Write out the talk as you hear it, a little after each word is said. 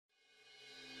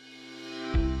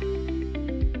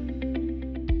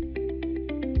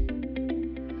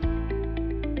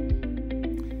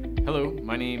Hello,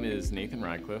 my name is Nathan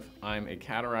Radcliffe. I'm a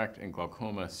cataract and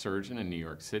glaucoma surgeon in New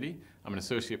York City. I'm an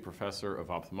associate professor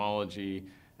of ophthalmology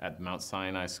at Mount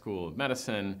Sinai School of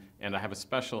Medicine, and I have a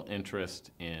special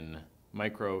interest in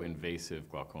micro-invasive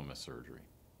glaucoma surgery.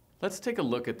 Let's take a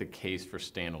look at the case for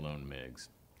standalone MIGS.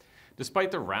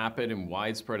 Despite the rapid and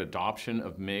widespread adoption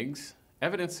of MIGS,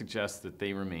 evidence suggests that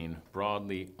they remain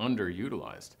broadly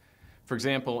underutilized. For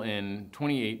example, in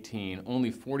 2018, only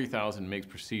 40,000 MIGS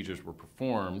procedures were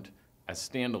performed as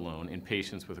standalone in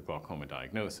patients with a glaucoma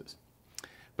diagnosis.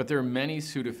 But there are many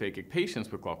pseudophakic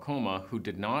patients with glaucoma who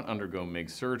did not undergo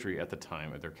MIGS surgery at the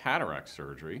time of their cataract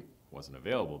surgery, wasn't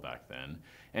available back then,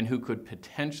 and who could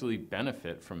potentially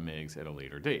benefit from MIGS at a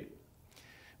later date.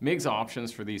 MIGS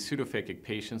options for these pseudophakic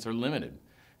patients are limited.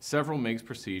 Several MIGS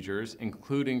procedures,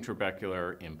 including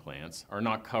trabecular implants, are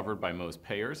not covered by most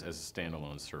payers as a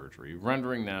standalone surgery,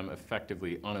 rendering them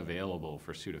effectively unavailable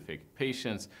for pseudophakic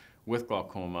patients with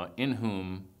glaucoma in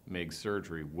whom MIGS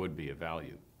surgery would be of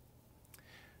value.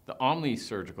 The OMNI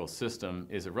Surgical System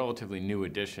is a relatively new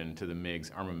addition to the MIGS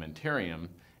armamentarium,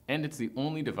 and it's the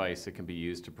only device that can be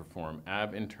used to perform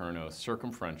ab interno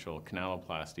circumferential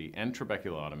canaloplasty and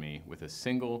trabeculotomy with a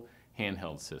single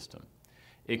handheld system.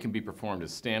 It can be performed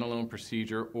as standalone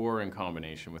procedure or in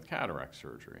combination with cataract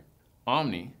surgery.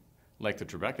 OMNI, like the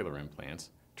trabecular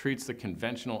implants, treats the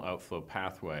conventional outflow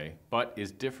pathway, but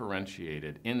is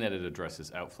differentiated in that it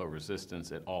addresses outflow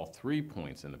resistance at all 3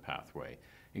 points in the pathway,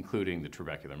 including the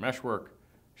trabecular meshwork,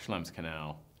 Schlemm's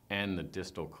canal, and the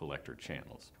distal collector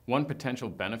channels. One potential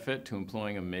benefit to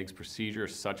employing a MIGS procedure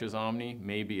such as OMNI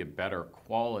may be a better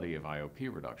quality of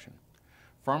IOP reduction.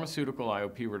 Pharmaceutical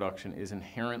IOP reduction is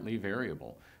inherently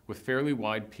variable, with fairly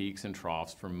wide peaks and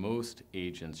troughs for most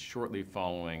agents shortly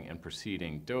following and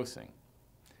preceding dosing.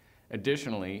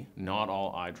 Additionally, not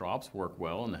all eye drops work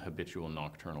well in the habitual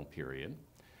nocturnal period.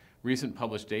 Recent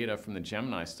published data from the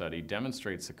Gemini study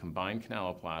demonstrates that combined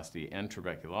canaloplasty and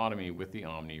trabeculotomy with the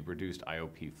OMNI reduced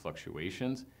IOP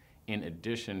fluctuations, in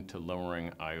addition to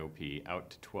lowering IOP out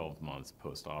to 12 months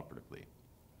postoperatively.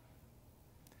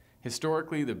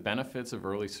 Historically, the benefits of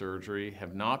early surgery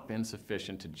have not been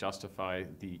sufficient to justify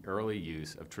the early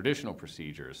use of traditional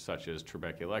procedures such as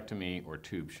trabeculectomy or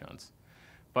tube shunts.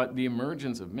 But the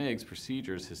emergence of MIGS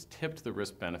procedures has tipped the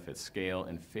risk-benefit scale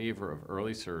in favor of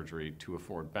early surgery to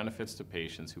afford benefits to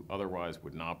patients who otherwise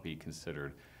would not be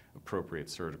considered appropriate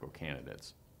surgical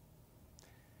candidates.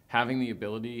 Having the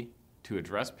ability to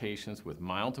address patients with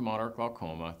mild to moderate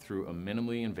glaucoma through a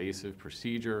minimally invasive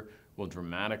procedure will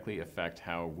dramatically affect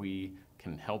how we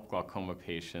can help glaucoma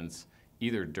patients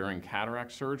either during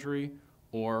cataract surgery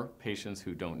or patients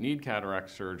who don't need cataract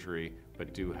surgery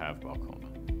but do have glaucoma.